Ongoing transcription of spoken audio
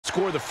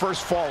score the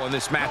first fall in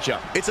this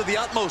matchup? It's of the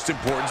utmost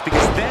importance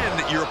because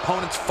then your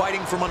opponent's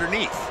fighting from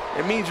underneath.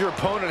 It means your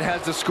opponent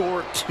has to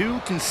score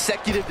 2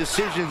 consecutive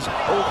decisions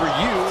over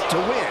you to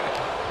win.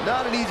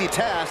 Not an easy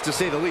task, to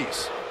say the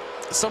least.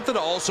 Something to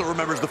also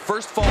remember is the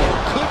first fall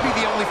could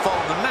be the only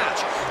fall in the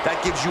match.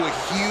 That gives you a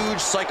huge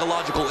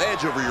psychological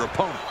edge over your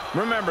opponent.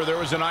 Remember, there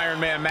was an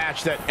Iron Man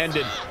match that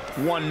ended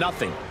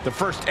 1-0. The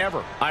first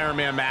ever Iron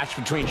Man match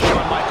between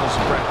Shawn Michaels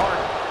and Bret Hart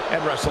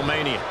at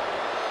WrestleMania.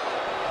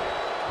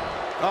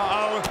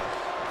 Uh-oh.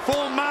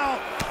 Full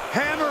mount.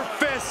 Hammer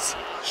fists.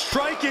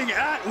 Striking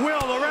at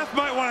will. The ref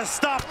might want to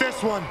stop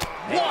this one.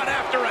 One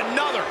after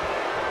another.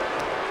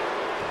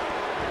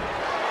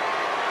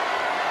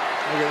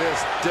 Look at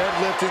this,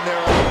 deadlifting their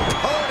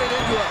opponent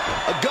into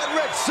a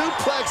gut-wrench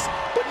suplex,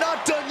 but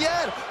not done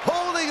yet.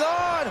 Holding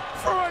on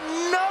for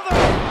another.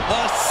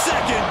 A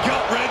second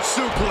gut-wrench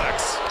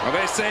suplex. Well,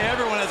 they say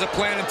everyone has a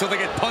plan until they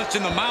get punched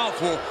in the mouth.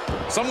 Well,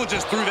 someone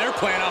just threw their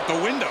plan out the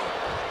window.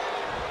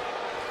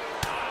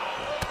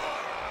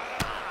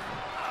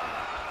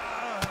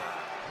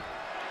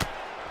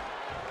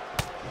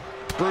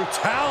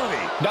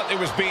 Brutality. Nothing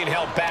was being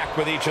held back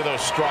with each of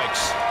those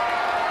strikes.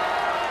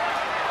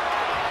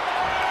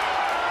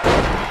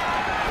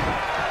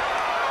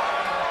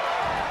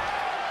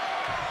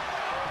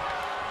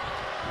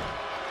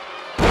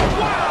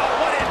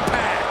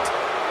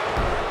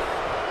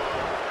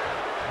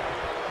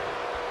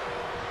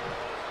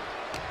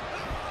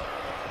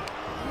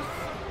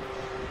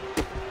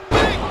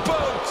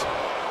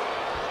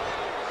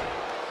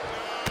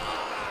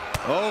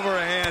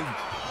 Overhand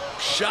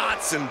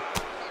shots and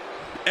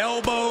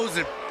elbows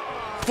and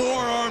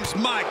forearms.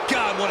 My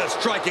God, what a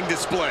striking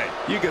display.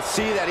 You can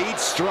see that each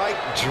strike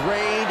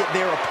drained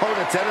their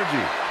opponent's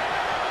energy.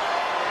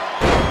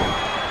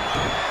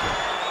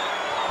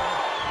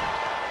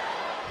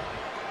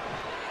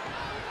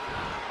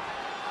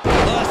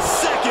 A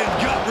second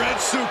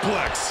gut-wrench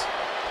suplex.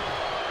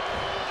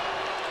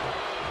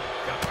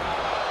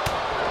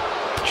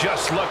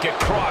 Just look at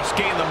Kross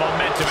gain the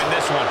momentum in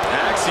this one.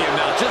 Axiom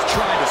now just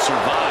trying to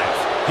survive.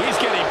 He's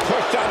getting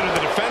pushed out into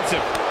the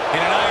defensive.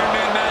 In an Iron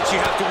Man match, you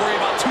have to worry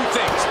about 2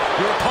 things: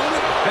 your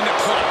opponent and the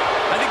crowd.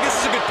 I think this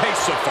is a good pace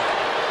so far.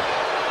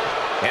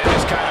 In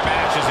this kind of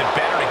match, is it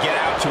better to get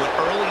out to an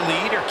early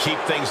lead or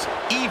keep things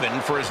even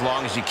for as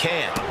long as you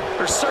can?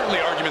 There's certainly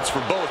arguments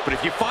for both, but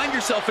if you find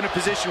yourself in a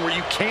position where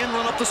you can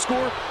run up the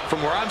score,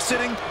 from where I'm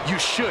sitting, you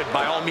should,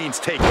 by all means,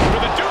 take it.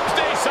 For the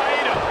Doomsday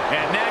Saito,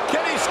 and that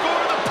can he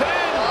score the pin?